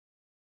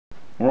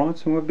Alright,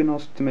 so I've been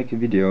asked to make a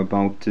video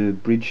about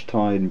bridge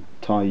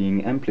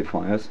tying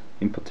amplifiers,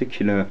 in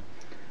particular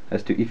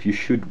as to if you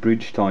should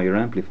bridge tie your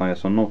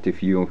amplifiers or not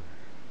if you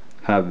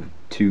have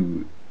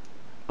two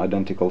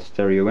identical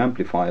stereo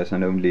amplifiers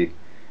and only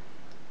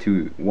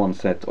one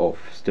set of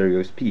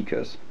stereo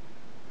speakers.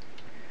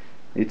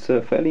 It's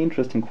a fairly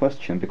interesting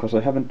question because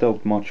I haven't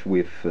dealt much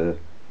with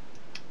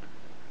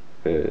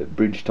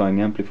bridge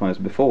tying amplifiers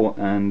before,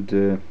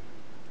 and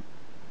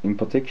in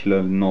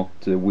particular not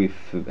with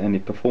any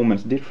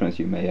performance difference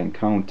you may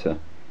encounter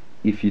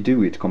if you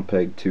do it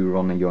compared to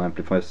running your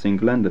amplifier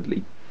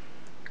single-handedly.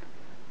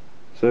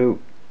 So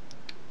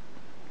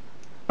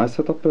I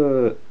set up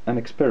an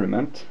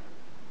experiment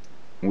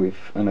with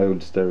an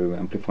old stereo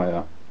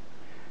amplifier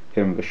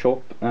here in the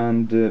shop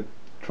and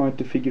tried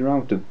to figure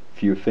out a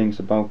few things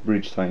about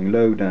bridge tying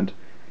load and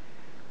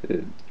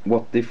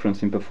what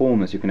difference in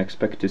performance you can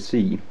expect to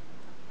see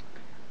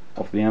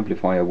of the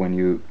amplifier when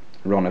you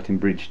run it in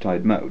bridge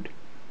tied mode.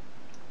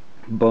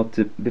 But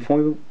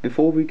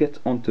before we get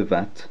onto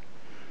that,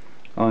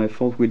 I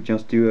thought we'd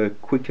just do a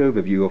quick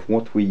overview of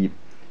what we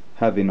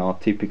have in our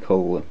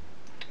typical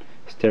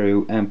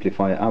stereo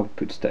amplifier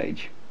output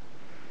stage.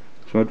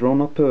 So I've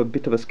drawn up a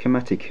bit of a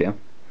schematic here.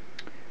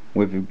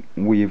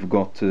 We've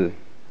got a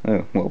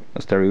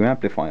stereo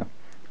amplifier.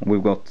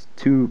 We've got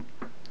two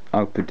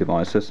output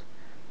devices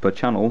per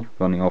channel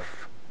running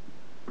off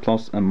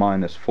plus and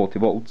minus 40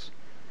 volts.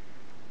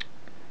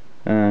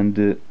 And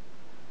in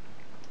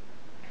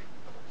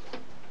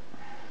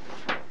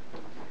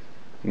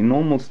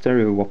normal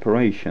stereo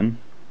operation,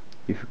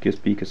 if you hook your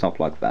speakers up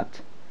like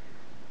that,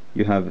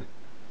 you have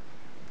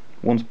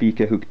one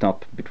speaker hooked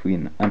up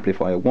between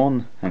amplifier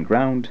 1 and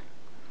ground,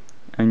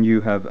 and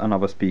you have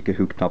another speaker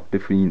hooked up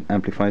between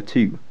amplifier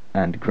 2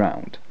 and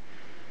ground.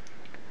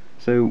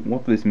 So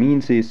what this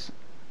means is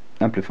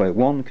amplifier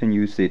 1 can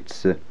use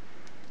its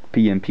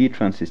PNP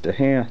transistor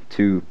here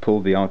to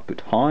pull the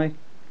output high,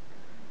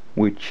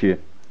 which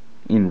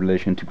in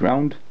relation to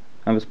ground,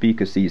 and the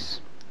speaker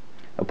sees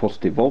a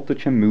positive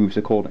voltage and moves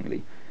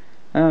accordingly.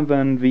 And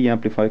then the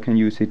amplifier can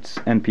use its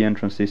NPN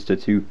transistor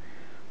to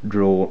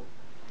draw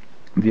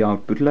the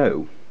output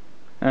low,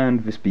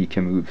 and the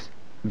speaker moves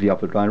the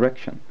other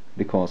direction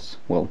because,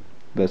 well,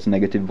 there's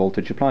negative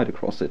voltage applied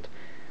across it.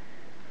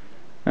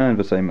 And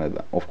the same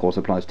of course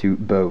applies to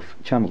both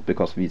channels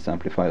because these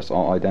amplifiers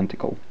are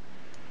identical.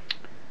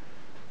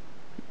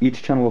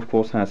 Each channel of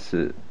course has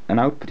an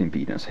output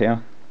impedance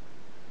here,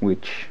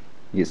 which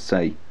is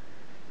say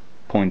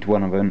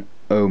 0.1 of an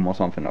ohm or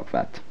something like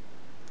that.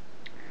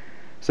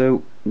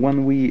 So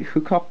when we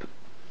hook up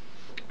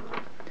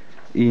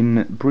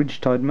in bridge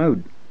tied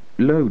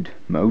load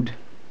mode,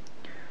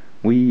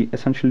 we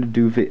essentially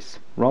do this.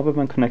 Rather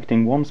than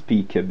connecting one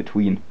speaker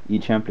between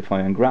each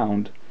amplifier and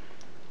ground,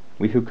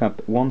 we hook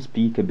up one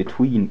speaker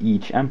between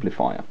each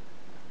amplifier.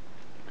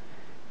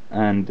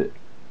 And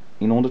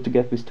in order to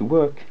get this to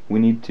work, we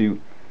need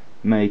to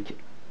make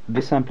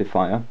this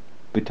amplifier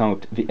put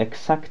out the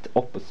exact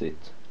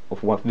opposite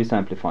of what this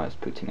amplifier is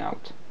putting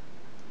out.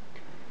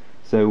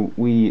 So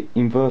we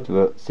invert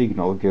the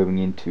signal going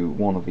into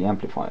one of the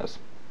amplifiers,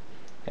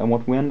 and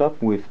what we end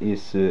up with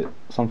is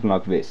something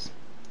like this.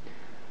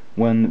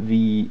 When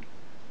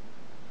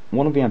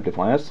one of the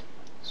amplifiers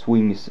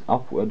swings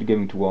upward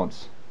going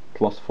towards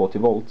plus 40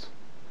 volts,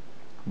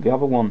 the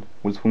other one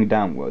will swing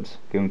downwards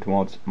going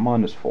towards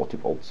minus 40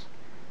 volts.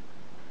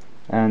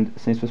 And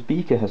since the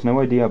speaker has no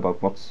idea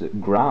about what's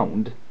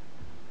ground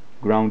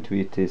to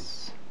it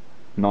is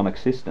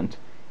non-existent,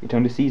 it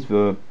only sees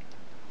the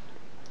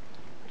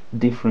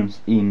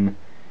difference in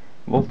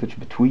voltage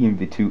between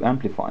the two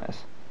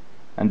amplifiers.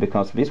 And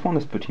because this one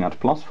is putting out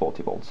plus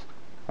 40 volts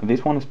and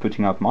this one is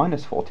putting out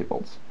minus 40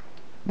 volts,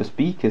 the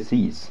speaker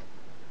sees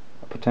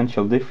a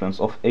potential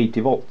difference of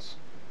 80 volts,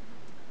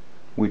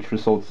 which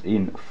results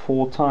in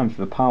 4 times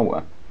the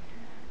power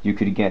you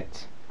could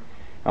get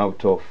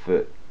out of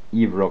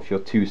either of your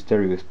two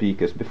stereo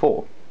speakers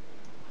before.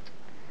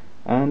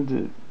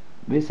 And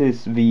this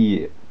is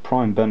the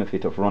prime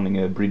benefit of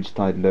running a bridge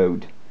tied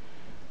load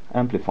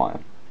amplifier.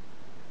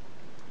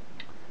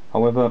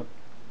 However,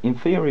 in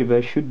theory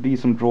there should be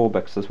some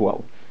drawbacks as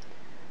well,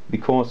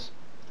 because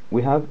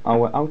we have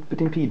our output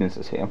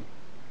impedances here.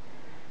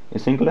 In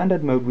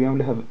single-handed mode we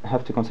only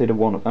have to consider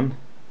one of them,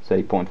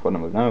 say 0.1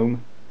 of an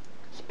ohm,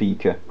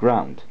 speaker,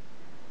 ground.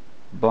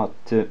 But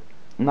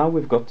now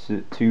we've got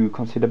to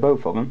consider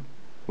both of them.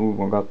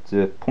 We've got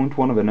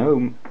 0.1 of an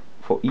ohm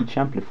for each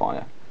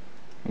amplifier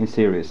in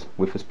series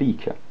with a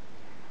speaker.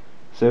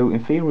 So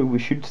in theory we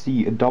should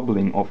see a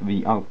doubling of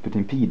the output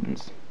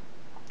impedance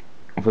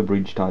of a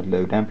bridge tied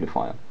load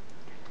amplifier.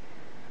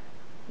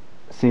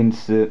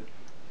 Since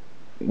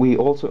we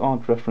also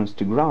aren't referenced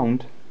to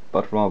ground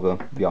but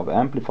rather the other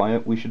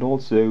amplifier, we should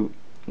also,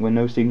 when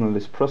no signal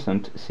is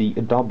present, see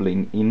a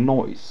doubling in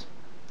noise,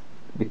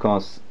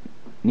 because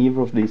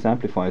neither of these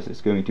amplifiers is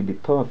going to be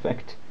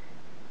perfect,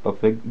 but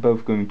they're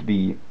both going to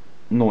be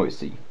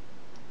noisy.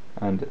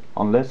 And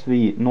unless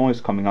the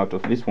noise coming out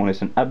of this one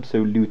is an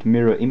absolute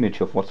mirror image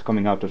of what's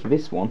coming out of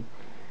this one,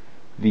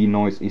 the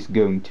noise is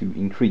going to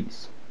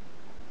increase.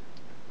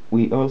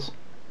 We are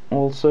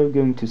also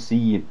going to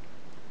see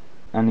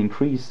an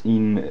increase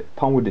in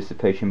power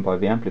dissipation by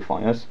the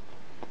amplifiers,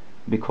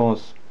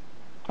 because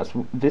as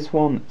this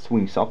one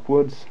swings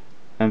upwards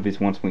and this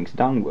one swings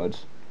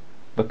downwards,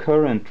 the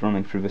current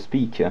running through the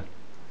speaker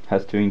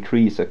has to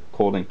increase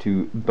according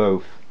to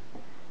both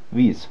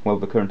these. Well,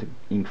 the current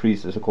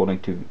increases according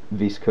to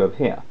this curve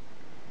here.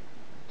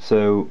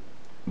 So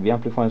the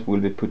amplifiers will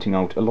be putting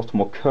out a lot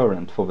more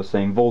current for the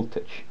same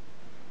voltage,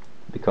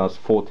 because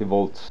 40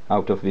 volts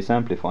out of this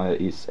amplifier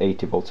is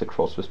 80 volts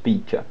across the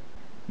speaker.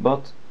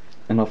 But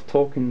enough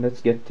talking,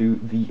 let's get to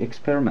the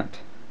experiment.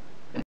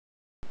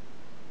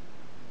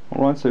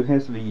 Alright, so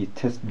here's the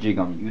test jig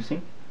I'm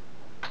using.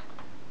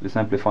 This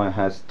amplifier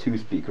has two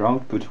speaker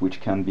outputs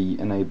which can be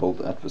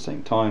enabled at the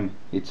same time.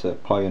 It's a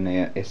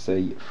Pioneer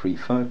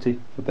SA330,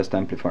 the best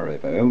amplifier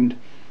I've ever owned.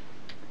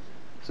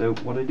 So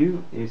what I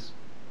do is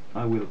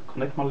I will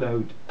connect my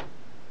load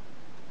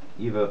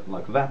either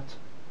like that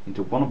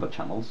into one of the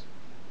channels,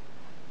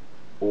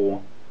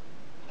 or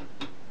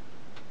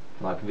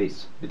like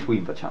this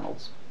between the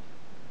channels.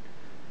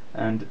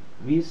 And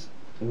these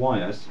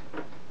wires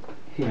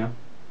here,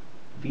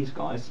 these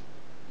guys,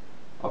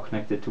 are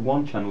connected to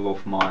one channel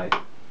of my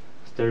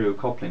stereo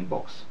coupling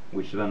box,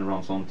 which then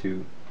runs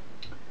onto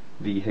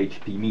the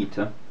HP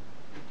meter,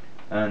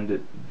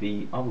 and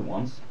the other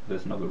ones,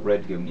 there's another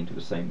red going into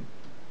the same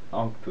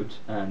output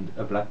and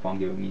a black one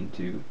going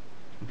into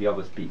the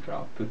other speaker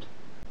output.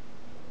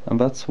 And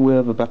that's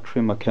where the battery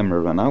in my camera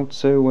ran out,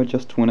 so I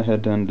just went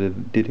ahead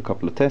and did a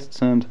couple of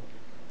tests, and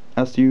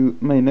as you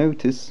may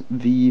notice,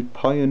 the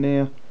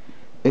Pioneer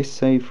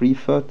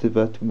SA330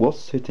 that was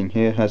sitting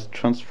here has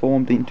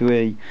transformed into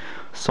a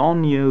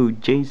Sanyo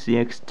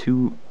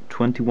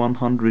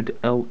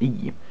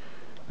JCX2100LE,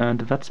 and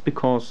that's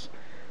because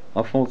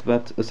I thought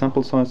that a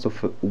sample size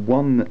of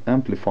one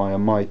amplifier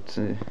might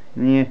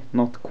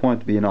not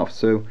quite be enough,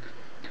 so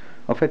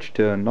I fetched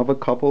another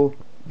couple,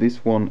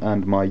 this one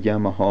and my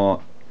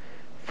Yamaha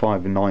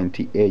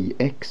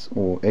 590AX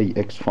or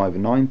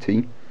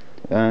AX590,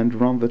 and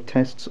run the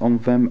tests on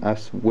them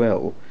as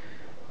well,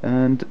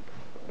 and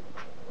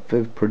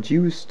they've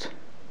produced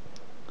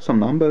some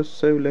numbers,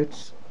 so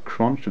let's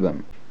crunch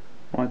them.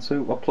 Right,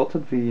 so I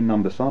plotted the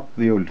numbers up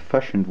the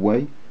old-fashioned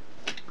way,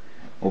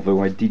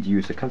 although I did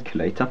use a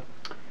calculator,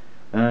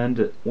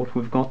 and what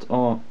we've got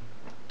are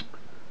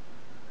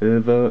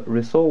the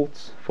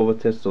results for the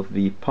tests of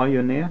the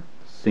Pioneer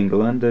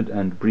single-ended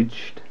and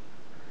bridged,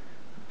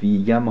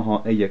 the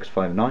Yamaha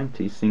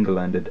AX590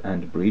 single-ended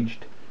and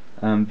bridged,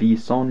 and the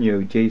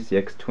Sanyo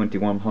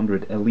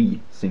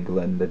JCX2100LE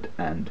single-ended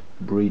and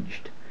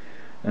bridged.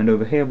 And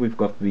over here we've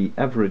got the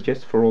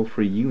averages for all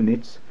three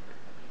units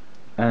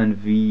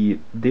and the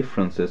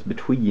differences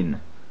between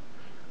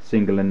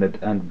single-ended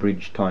and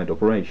bridge-tied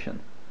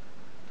operation.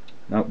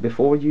 Now,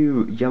 before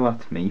you yell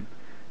at me,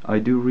 I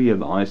do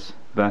realize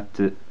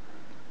that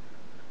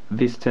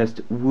this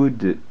test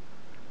would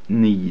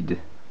need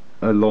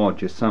a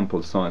larger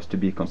sample size to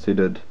be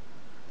considered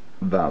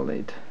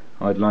valid.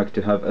 I'd like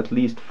to have at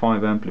least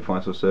 5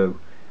 amplifiers or so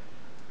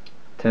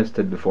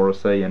tested before I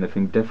say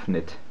anything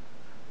definite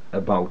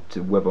about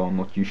whether or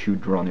not you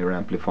should run your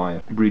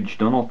amplifier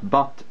bridged or not,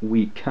 but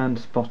we can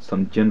spot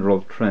some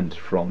general trends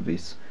from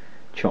this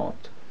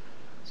chart.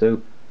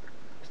 So,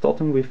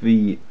 starting with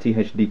the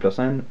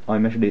THD+N, I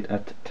measured it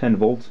at 10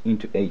 volts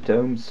into 8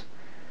 ohms.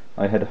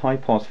 I had a high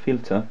pass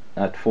filter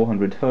at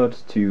 400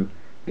 Hz to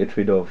get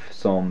rid of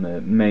some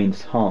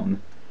mains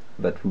hum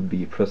that would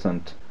be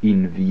present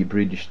in the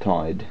bridge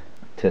tied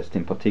test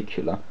in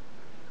particular,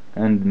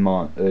 and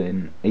my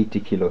 80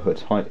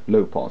 kHz high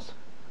low pass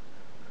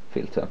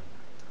filter,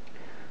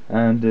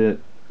 and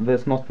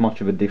there's not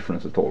much of a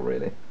difference at all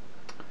really.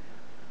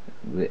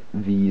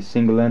 The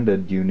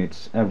single-ended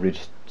units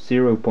averaged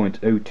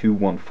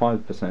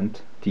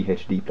 0.0215%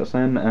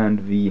 THD+N,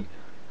 and the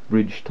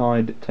bridge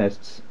tied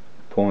tests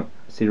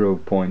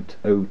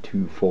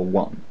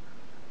 0.0241.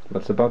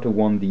 That's about a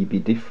 1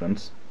 dB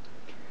difference,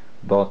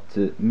 but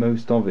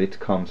most of it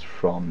comes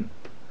from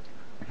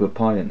the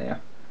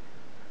Pioneer.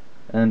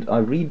 And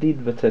I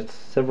redid the test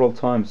several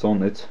times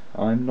on it.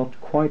 I'm not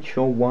quite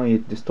sure why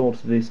it distorts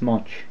this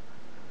much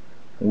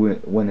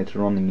when it's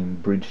running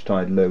in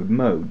bridge-tied load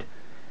mode,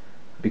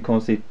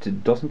 because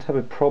it doesn't have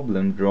a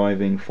problem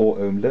driving 4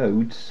 ohm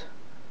loads.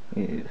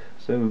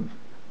 So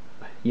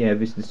yeah,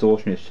 this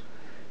distortion is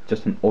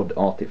just an odd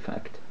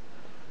artifact.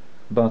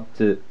 But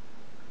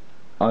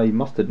I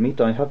must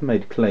admit I have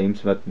made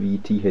claims that the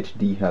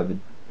THD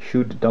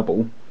should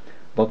double,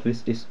 but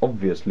this is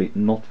obviously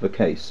not the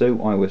case,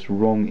 so I was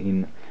wrong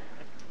in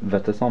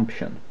that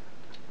assumption.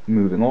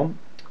 Moving on,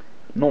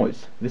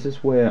 noise. This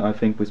is where I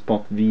think we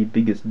spot the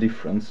biggest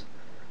difference,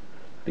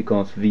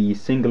 because the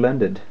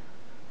single-ended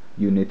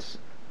units,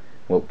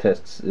 well,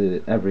 tests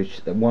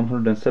averaged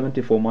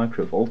 174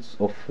 microvolts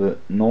of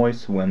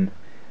noise when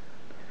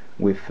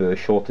with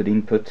shorted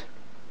input,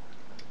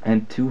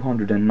 and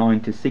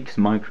 296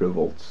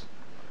 microvolts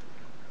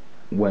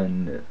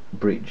when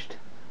bridged.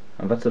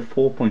 and that's a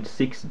 4.6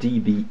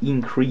 dB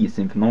increase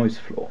in the noise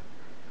floor,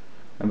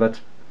 and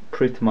that's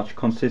pretty much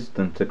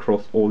consistent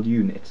across all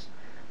units.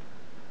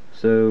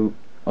 So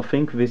I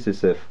think this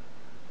is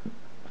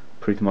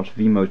pretty much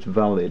the most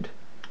valid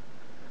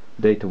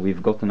data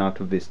we've gotten out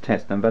of this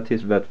test, and that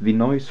is that the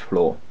noise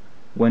floor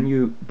when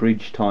you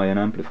bridge tie an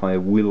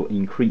amplifier will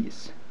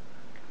increase,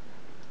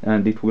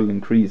 and it will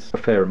increase a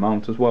fair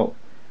amount as well.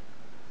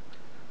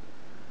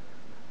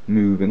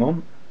 Moving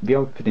on, the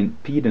output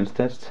impedance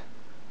test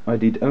I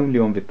did only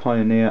on the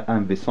Pioneer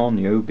and the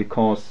Sanyo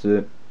because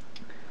the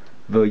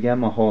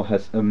Yamaha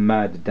has a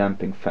mad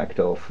damping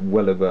factor of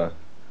well over,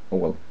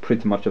 well,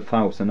 pretty much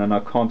 1,000, and I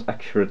can't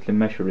accurately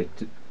measure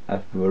it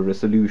at the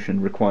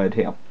resolution required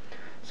here.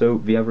 So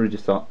the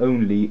averages are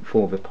only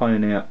for the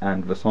Pioneer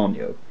and the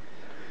Sanyo,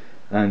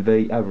 and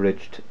they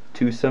averaged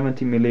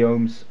 270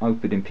 milliohms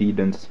output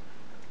impedance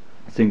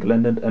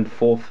single-ended and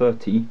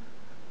 430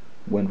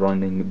 when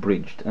running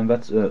bridged, and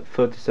that's a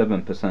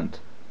 37%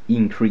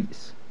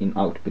 increase in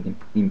output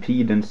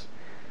impedance.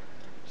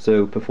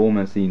 So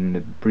performance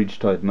in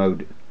bridge-tied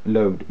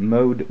load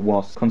mode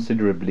was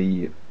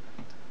considerably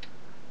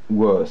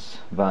worse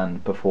than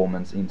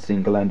performance in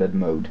single-ended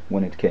mode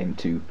when it came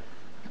to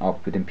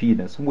output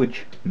impedance,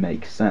 which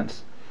makes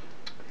sense.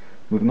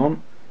 Moving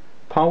on,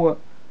 power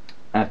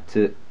at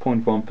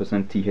 0.1%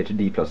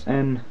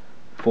 THD+N,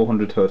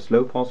 400 Hz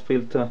low pass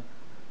filter,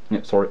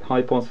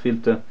 high pass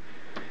filter,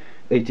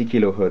 80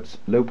 kHz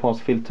low pass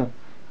filter.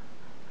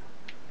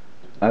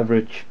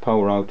 Average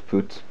power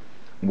output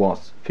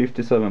was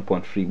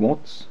 57.3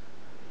 watts,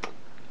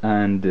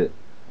 and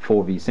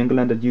for the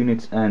single-ended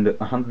units, and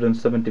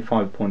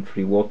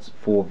 175.3 watts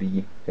for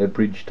the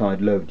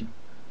bridge-tied load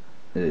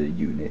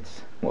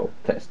units. Well,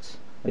 tests.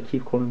 I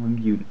keep calling them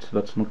units,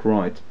 that's not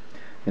right.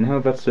 And how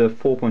that's a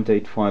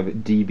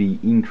 4.85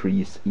 dB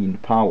increase in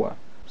power.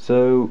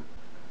 So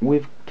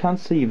we can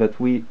see that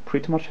we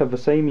pretty much have the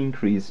same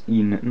increase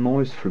in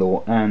noise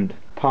floor and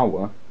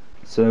power,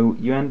 so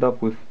you end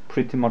up with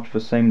pretty much the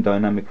same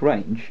dynamic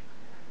range,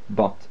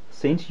 but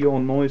since your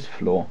noise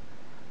floor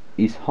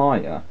is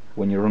higher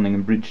when you're running a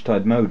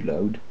bridge-tied mode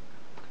load,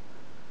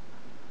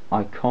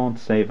 I can't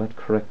say that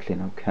correctly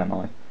now, can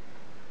I?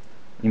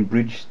 In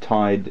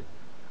bridge-tied,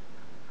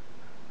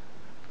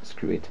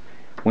 screw it,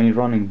 when you're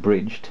running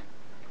bridged,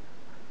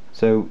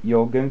 so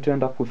you're going to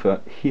end up with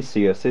a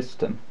hissier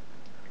system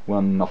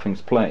when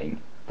nothing's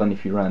playing than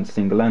if you ran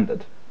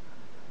single-ended,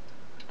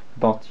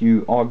 but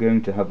you are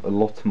going to have a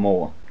lot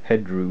more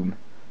headroom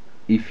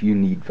if you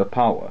need the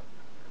power.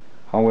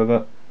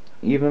 However,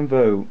 even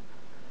though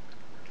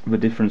the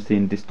difference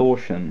in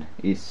distortion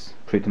is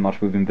pretty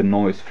much within the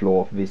noise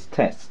floor of this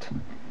test,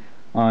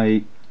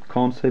 I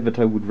can't say that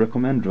I would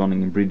recommend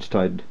running in bridged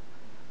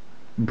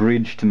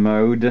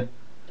mode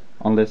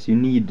unless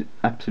you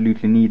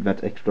absolutely need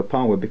that extra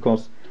power,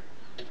 because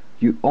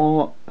you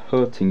are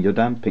hurting your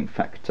damping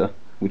factor,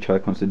 which I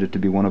consider to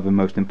be one of the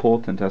most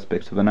important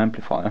aspects of an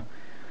amplifier,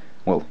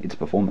 well, its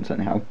performance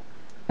anyhow,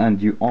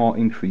 and you are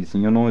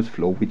increasing your noise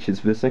floor, which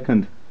is the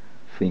second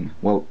thing.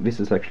 Well, this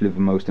is actually the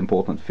most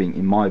important thing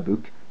in my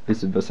book.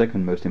 This is the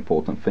second most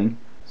important thing.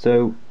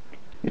 So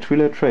it's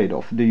really a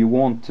trade-off. Do you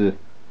want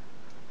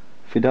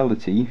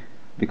fidelity,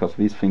 because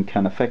this thing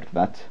can affect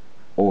that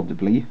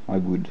audibly, I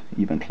would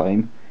even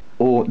claim,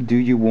 or do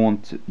you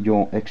want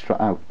your extra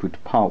output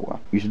power?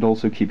 You should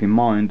also keep in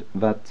mind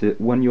that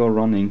when you're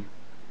running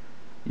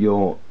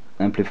your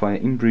amplifier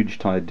in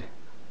bridged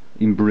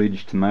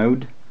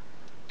mode,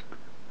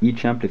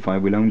 each amplifier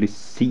will only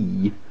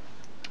see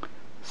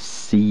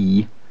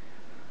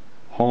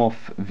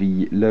half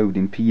the load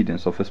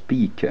impedance of a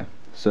speaker.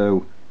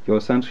 So you're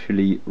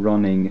essentially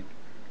running,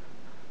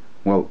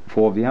 well,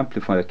 for the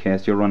amplifier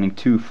case, you're running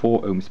 2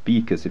 4-ohm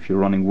speakers if you're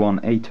running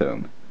 1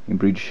 8-ohm in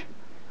bridge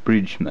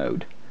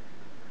mode.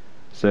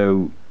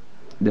 So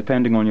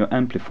depending on your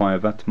amplifier,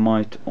 that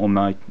might or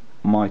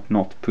might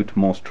not put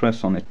more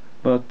stress on it.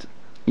 But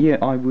yeah,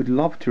 I would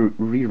love to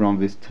rerun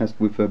this test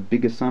with a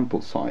bigger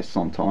sample size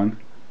sometime.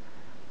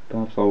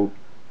 Perhaps I'll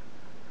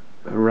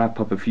wrap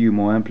up a few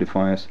more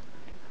amplifiers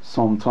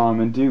sometime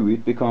and do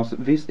it, because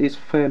this is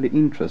fairly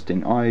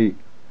interesting. I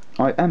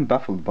am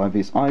baffled by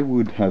this. I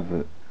would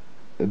have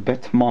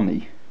bet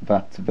money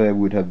that there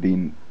would have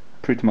been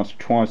pretty much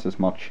twice as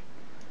much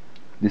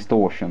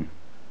distortion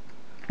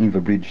in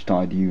the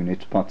bridge-tied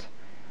unit, but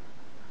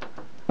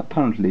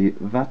apparently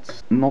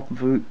that's not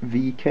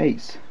the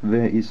case.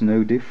 There is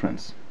no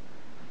difference.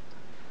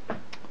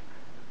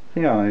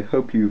 Yeah, I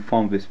hope you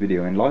found this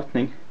video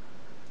enlightening.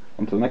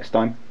 Until next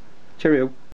time, cheerio!